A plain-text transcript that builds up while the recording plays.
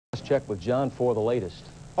Let's check with John for the latest.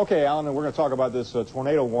 Okay, Alan, and we're going to talk about this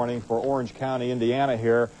tornado warning for Orange County, Indiana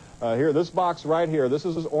here. This box right here, this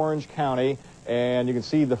is Orange County, and you can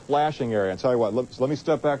see the flashing area. And tell you what, let me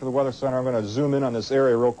step back to the Weather Center. I'm going to zoom in on this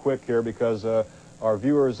area real quick here because our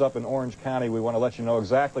viewers up in Orange County, we want to let you know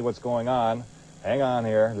exactly what's going on. Hang on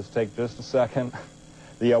here. Just take just a second.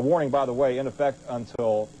 The warning, by the way, in effect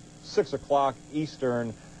until 6 o'clock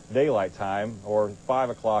Eastern Daylight Time or 5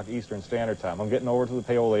 o'clock Eastern Standard Time. I'm getting over to the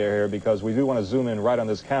Paola area here because we do want to zoom in right on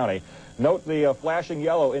this county. Note the flashing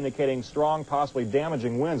yellow indicating strong, possibly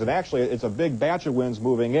damaging winds, and actually it's a big batch of winds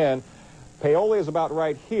moving in. Paola is about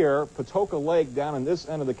right here, Patoka Lake down in this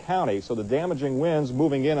end of the county, so the damaging winds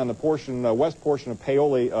moving in on the portion, west portion of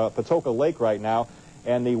Paola, Patoka Lake right now,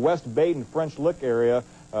 and the West Baden French Lick area.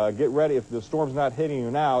 Get ready. If the storm's not hitting you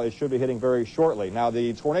now, it should be hitting very shortly. Now,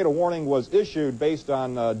 the tornado warning was issued based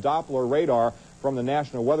on Doppler radar from the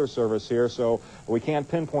National Weather Service here, so we can't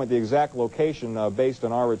pinpoint the exact location based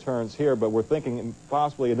on our returns here, but we're thinking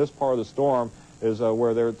possibly in this part of the storm is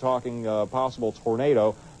where they're talking possible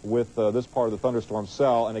tornado with this part of the thunderstorm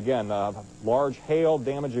cell. And again, large hail,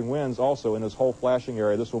 damaging winds also in this whole flashing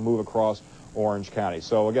area. This will move across Orange County.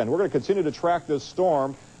 So again, we're going to continue to track this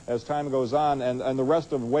storm as time goes on, and the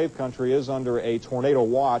rest of wave country is under a tornado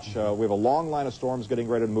watch. We have a long line of storms getting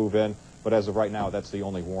ready to move in, but as of right now, that's the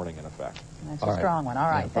only warning in effect. That's a strong one. All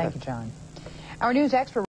right. Thank you, John. Our news expert